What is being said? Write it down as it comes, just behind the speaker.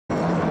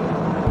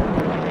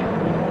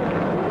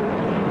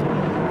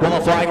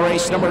Qualifying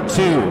race number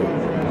 2.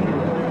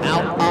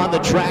 Out on the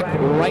track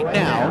right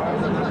now.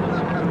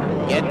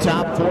 In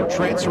top 4,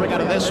 transferring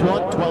out of this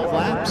one, 12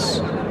 laps.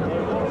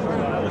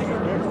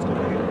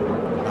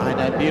 Behind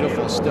that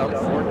beautiful stump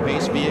Ford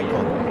Pace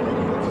vehicle.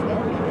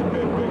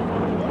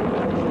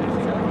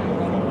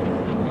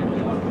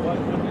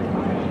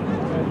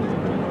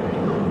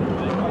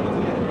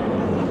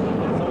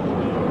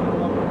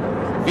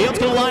 Field's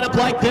going to line up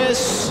like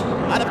this.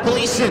 Out of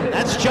Gleason,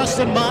 that's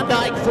Justin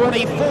Mondyke,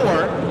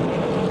 44.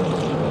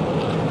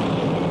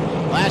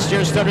 Last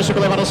year's Thunder Super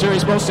Model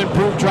Series Most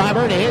Improved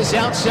Driver to his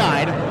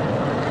outside.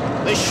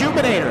 The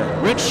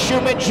Schumanator, Rich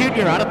Schumann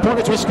Jr. out of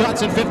Portage,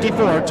 Wisconsin,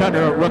 54.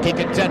 Tundra rookie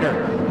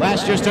contender.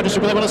 Last year's Thunder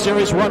Super Model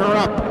Series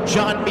runner-up,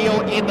 John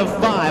Beal in the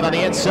 5. On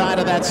the inside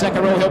of that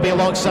second row, he'll be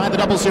alongside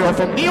the 00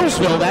 from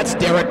Neilsville. That's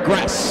Derek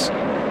Gress.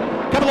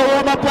 Couple of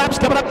warm-up laps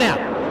coming up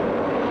now.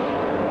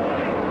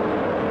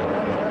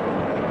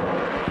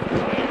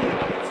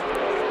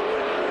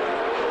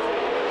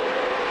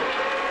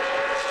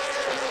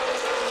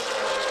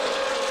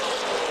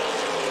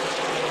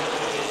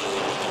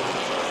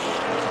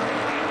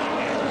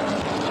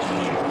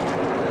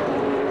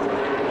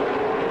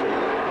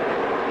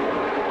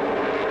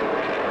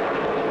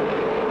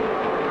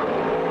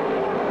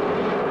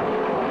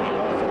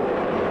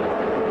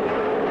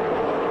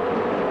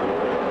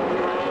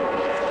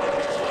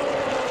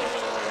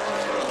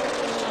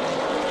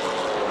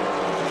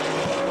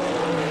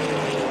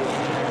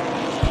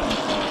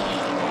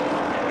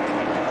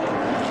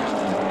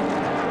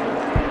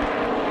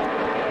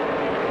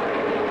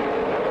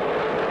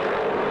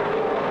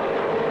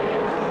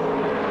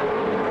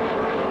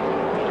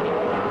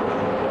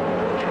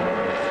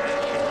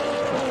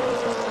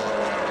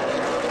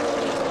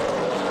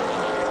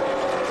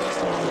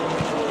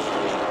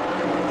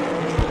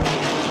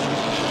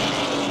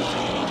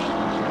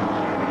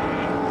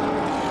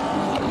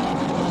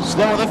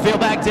 Slow the field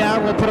back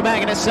down. We'll put it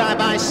back in a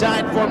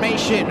side-by-side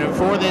formation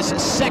for this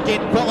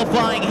second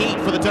qualifying heat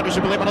for the Tundra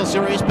Super Model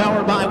Series,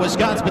 powered by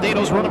Wisconsin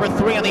Potatoes. Row number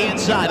 3 on the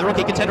inside. The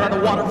rookie contender out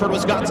of Waterford,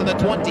 Wisconsin. The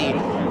 20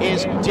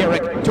 is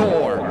Derek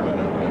Dorr.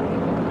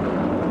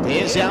 To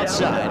his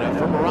outside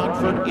from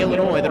Rockford,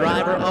 Illinois, the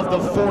driver of the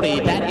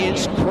 40. That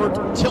is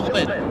Kurt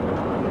Tillman.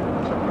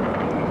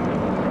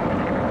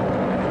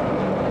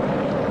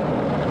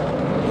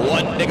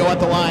 One to go at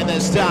the line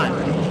this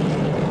time.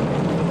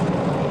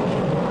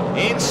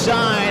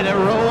 Inside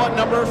row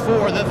number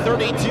 4, the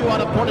 32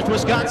 out of Portage,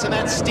 Wisconsin,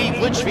 that's Steve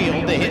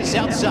Litchfield. To his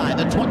outside,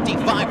 the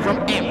 25 from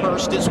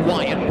Amherst is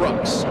Wyatt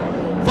Brooks.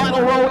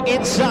 Final row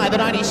inside, the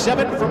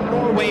 97 from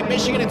Norway,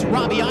 Michigan, it's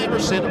Robbie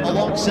Iverson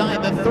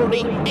alongside the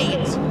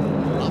 38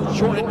 of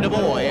Jordan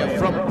DeVoy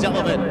from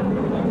Delavan.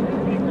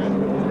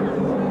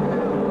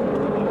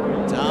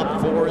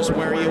 Top 4 is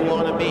where you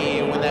want to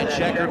be when that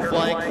checkered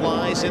flag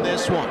flies in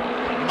this one.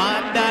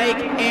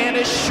 Mondyke and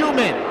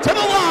Schumann to the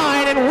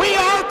line, and we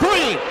are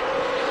green.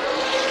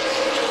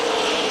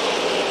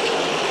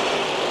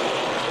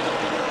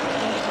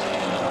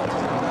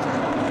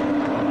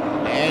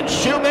 And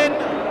Schumann,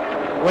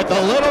 with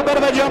a little bit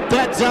of a jump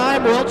that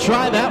time, we'll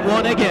try that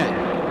one again.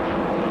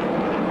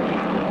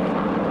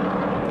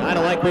 Kind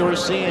of like we were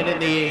seeing in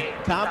the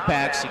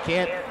compacts, you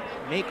can't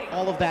make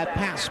all of that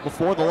pass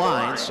before the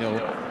line,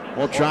 so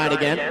we'll try it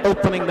again.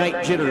 Opening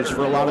night jitters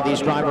for a lot of these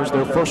drivers,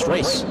 their first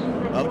race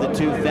of the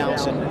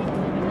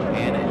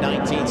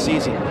 2019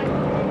 season.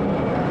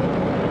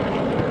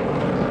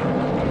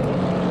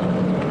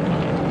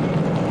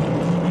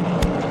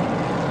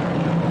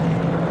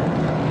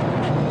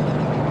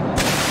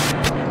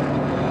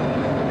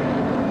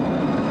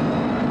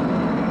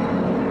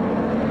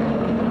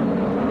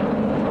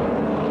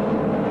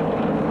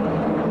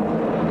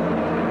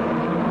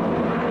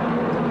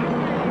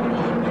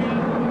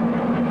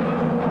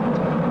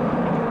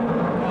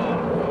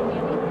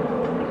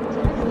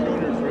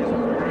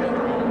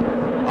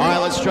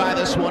 Let's try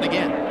this one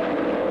again.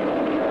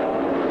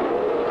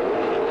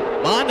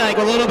 Mondyke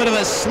with a little bit of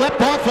a slip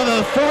off of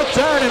the 4th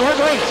turn, and we're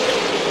great.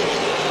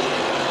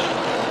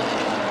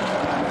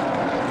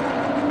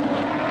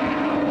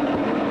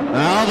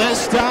 Well,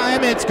 this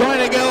time it's going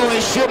to go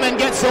as Schumann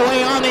gets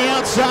away on the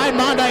outside.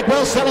 Mondyke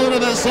will settle into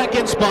the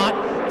 2nd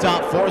spot.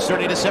 Top 4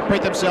 starting to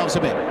separate themselves a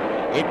bit.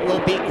 It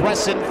will be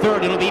Gress in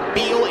 3rd. It'll be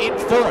Beal in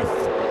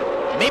 4th.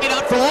 Maybe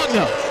not for long,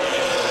 though.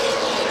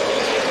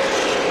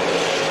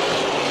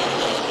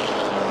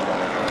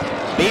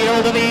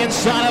 Beal to the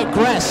inside of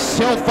Gress.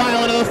 He'll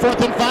file into the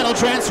 4th and final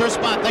transfer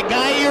spot. The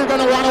guy you're going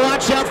to want to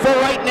watch out for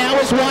right now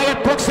is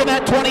Wyatt Brooks in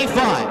that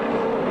 25.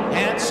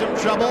 Had some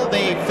trouble.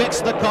 They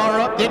fixed the car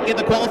up. Didn't get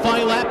the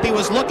qualifying lap he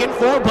was looking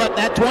for, but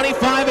that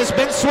 25 has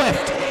been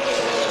swift.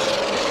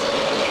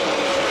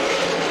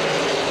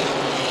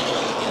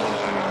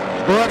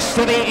 Brooks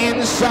to the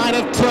inside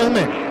of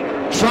Tillman.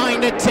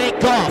 Trying to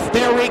take off.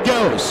 There he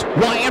goes.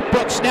 Wyatt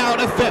Brooks now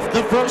to 5th.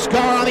 The first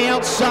car on the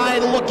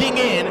outside looking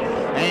in.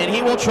 And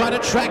he will try to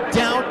track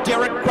down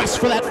Derek Gress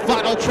for that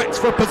final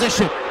transfer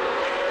position.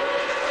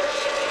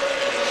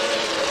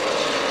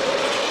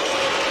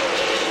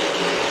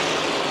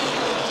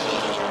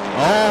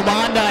 Oh,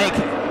 Mondyke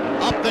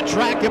up the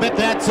track a bit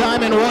that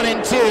time in 1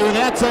 and 2.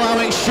 That's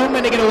allowing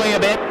Schumann to get away a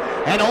bit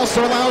and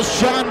also allows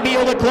John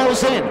Beal to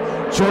close in.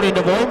 Jordan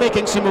DeVoe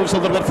making some moves a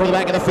little bit further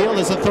back in the field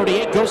as the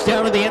 38 goes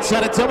down to the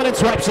inside of Tillman and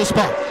swipes the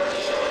spot.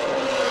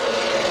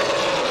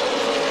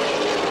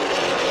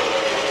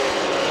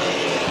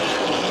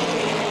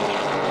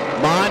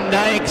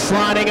 Mondyke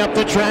sliding up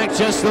the track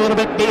just a little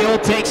bit. Beal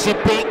takes a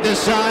peek,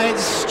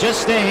 decides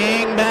just to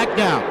hang back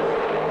down.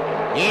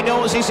 He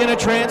knows he's in a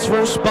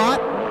transfer spot.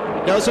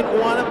 Doesn't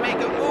want to make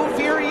a move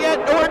here yet,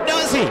 or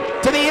does he?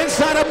 To the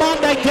inside of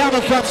Mondyke down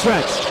the front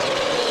stretch.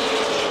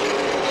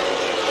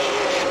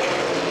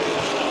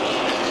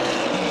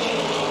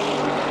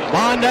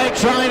 Mondyke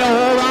trying to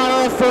hold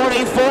on to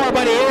the 44,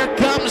 but here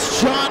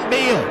comes John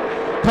Beal.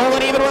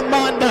 Pulling even with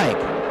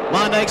Mondyke.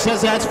 Mondyke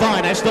says that's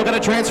fine, I've still got a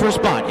transfer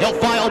spot. He'll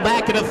file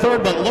back into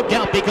third, but look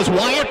out because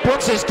Wyatt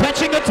Brooks is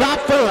catching the top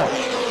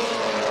 4.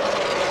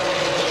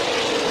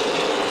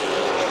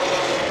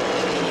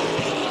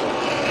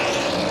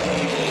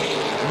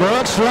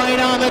 Brooks right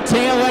on the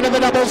tail end of the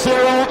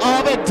 0-0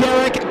 of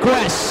Derek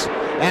Gress.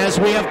 As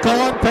we have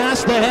gone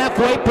past the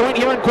halfway point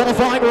here in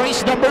qualifying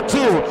race number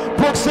 2.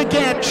 Brooks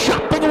again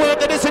chopping away at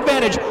the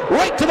disadvantage.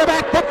 Right to the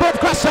back, but both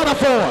Gress on the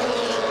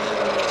 4.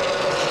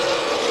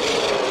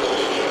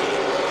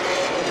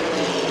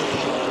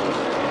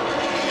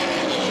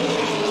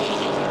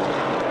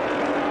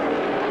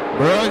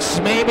 Brooks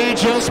maybe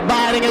just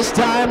biding his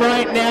time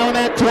right now in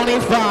that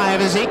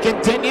 25 as he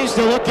continues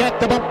to look at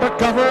the bumper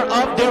cover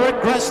of Derek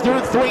Gress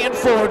through 3 and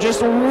 4,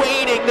 just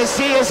waiting to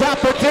see his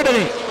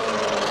opportunity.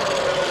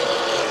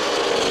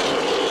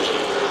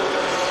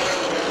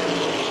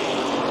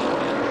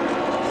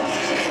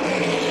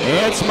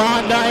 It's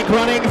Mondyke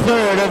running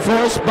third, a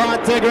 4th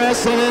spot to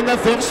Gress, and then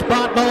the 5th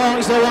spot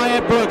belongs to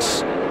Wyatt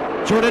Brooks.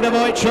 Jordan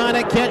DeVoe trying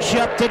to catch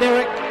up to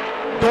Derek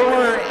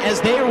Dorr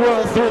as they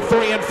roll through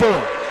 3 and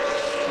 4.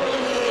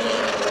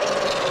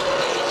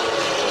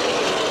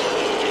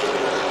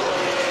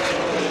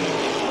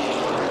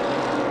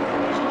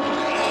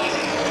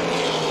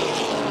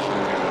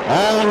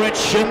 Rich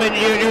Schumann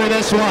Jr.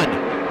 this one.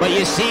 But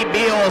you see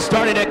Beal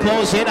starting to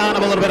close in on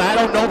him a little bit. I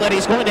don't know that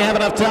he's going to have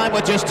enough time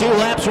with just 2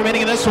 laps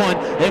remaining in this one.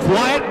 If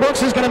Wyatt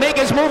Brooks is going to make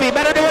his move, he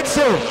better do it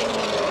soon.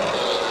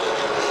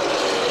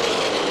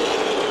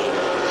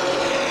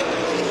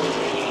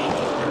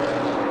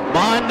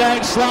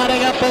 Mondyke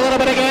sliding up a little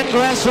bit again.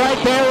 Gress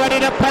right there ready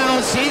to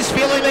pounce. He's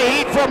feeling the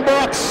heat from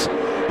Brooks.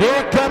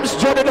 Here comes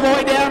Jordan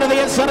DeVoe down to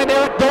the inside of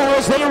Derek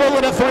Dorr. They roll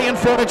into 3 and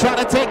 4 to try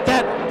to take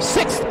that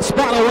 6th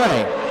spot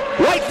away.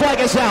 White flag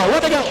is out.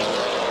 Where'd they go?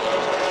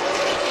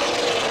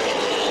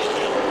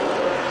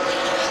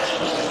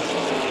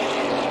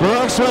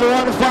 Brooks with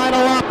one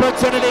final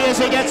opportunity as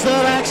he gets to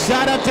the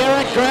backside of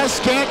Derek Gress.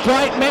 Can't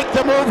quite make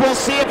the move. We'll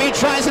see if he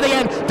tries it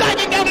again.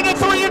 Diving down into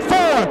 3 and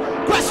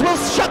 4. Gress will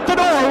shut the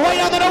door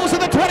right on the nose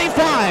of the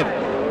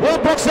 25. Will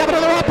Brooks have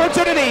another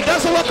opportunity?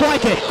 Doesn't look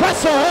like it.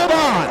 Gress will hold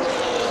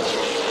on.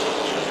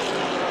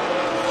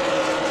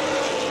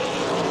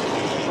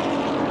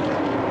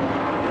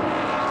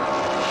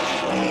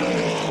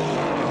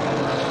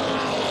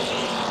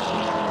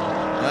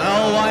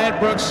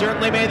 Brooks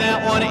certainly made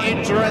that one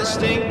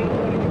interesting.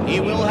 He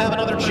will have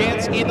another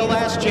chance in the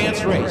last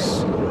chance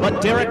race.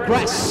 But Derek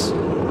Gress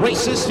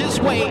races his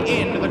way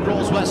into the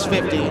Girls West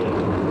 50.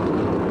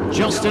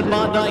 Justin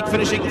Mondyke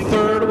finishing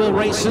 3rd will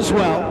race as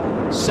well.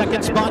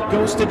 2nd spot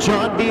goes to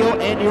John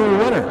Beal, and your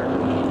winner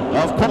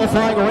of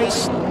qualifying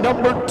race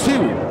number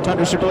 2,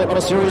 Tundra Super Late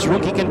Model Series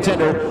rookie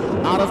contender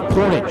out of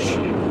Portage.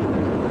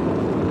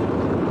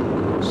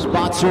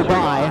 Spots are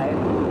by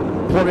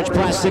Portage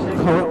Plastic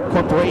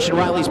Corporation,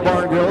 Riley's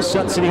Bar and Grill,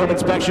 Sun City Home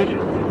Inspection,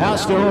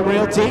 House to Home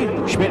Realty,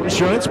 Schmidt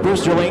Insurance,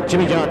 Brewster Lane,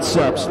 Jimmy John's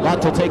Subs,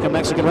 Latolteca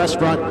Mexican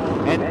Restaurant,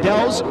 and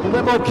Dell's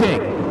Limo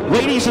King.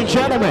 Ladies and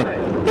gentlemen,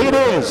 it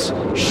is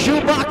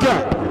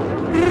Schumacher.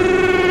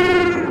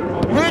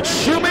 Rich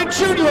Schumann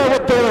Jr.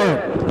 with the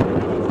win.